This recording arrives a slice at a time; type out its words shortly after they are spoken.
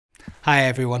Hi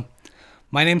everyone,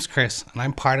 my name's Chris and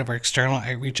I'm part of our external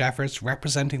outreach efforts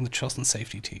representing the Trust and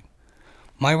Safety team.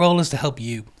 My role is to help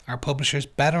you, our publishers,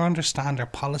 better understand our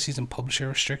policies and publisher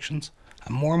restrictions,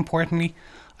 and more importantly,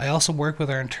 I also work with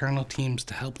our internal teams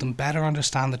to help them better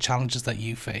understand the challenges that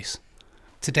you face.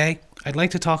 Today, I'd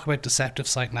like to talk about deceptive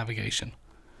site navigation.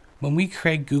 When we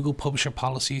create Google publisher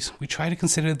policies, we try to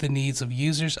consider the needs of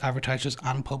users, advertisers,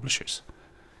 and publishers.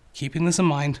 Keeping this in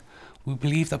mind, we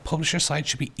believe that publisher sites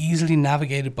should be easily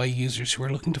navigated by users who are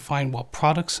looking to find what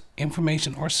products,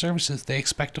 information, or services they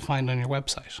expect to find on your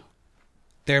website.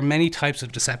 There are many types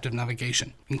of deceptive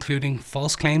navigation, including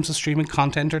false claims of streaming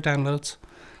content or downloads,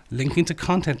 linking to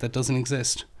content that doesn't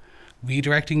exist,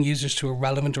 redirecting users to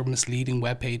irrelevant or misleading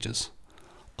web pages,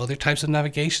 other types of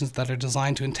navigations that are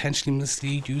designed to intentionally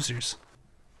mislead users,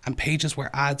 and pages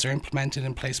where ads are implemented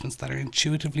in placements that are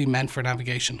intuitively meant for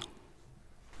navigation.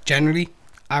 Generally,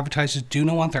 advertisers do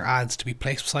not want their ads to be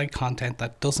placed beside content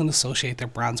that doesn't associate their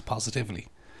brands positively.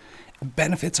 It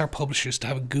benefits our publishers to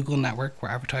have a Google network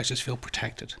where advertisers feel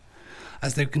protected,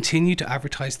 as they continue to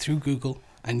advertise through Google,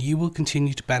 and you will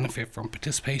continue to benefit from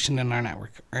participation in our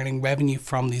network, earning revenue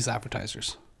from these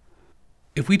advertisers.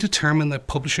 If we determine that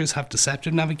publishers have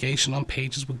deceptive navigation on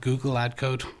pages with Google ad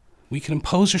code, we can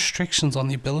impose restrictions on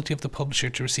the ability of the publisher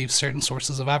to receive certain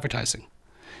sources of advertising.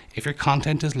 If your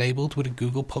content is labelled with a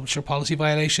Google publisher policy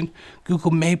violation,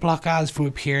 Google may block ads from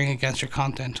appearing against your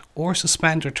content or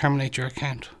suspend or terminate your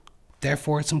account.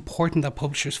 Therefore, it's important that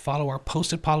publishers follow our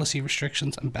posted policy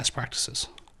restrictions and best practices.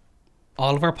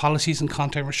 All of our policies and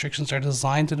content restrictions are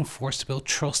designed and enforced to build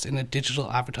trust in a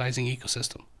digital advertising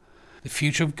ecosystem. The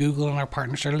future of Google and our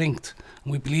partners are linked,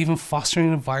 and we believe in fostering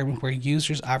an environment where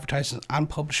users, advertisers, and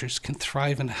publishers can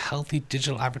thrive in a healthy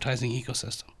digital advertising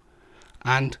ecosystem.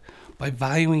 And by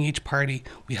valuing each party,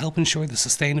 we help ensure the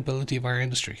sustainability of our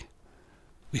industry.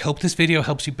 We hope this video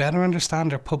helps you better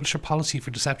understand our publisher policy for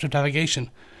deceptive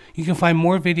navigation. You can find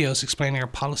more videos explaining our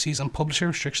policies and publisher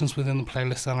restrictions within the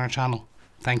playlist on our channel.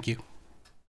 Thank you.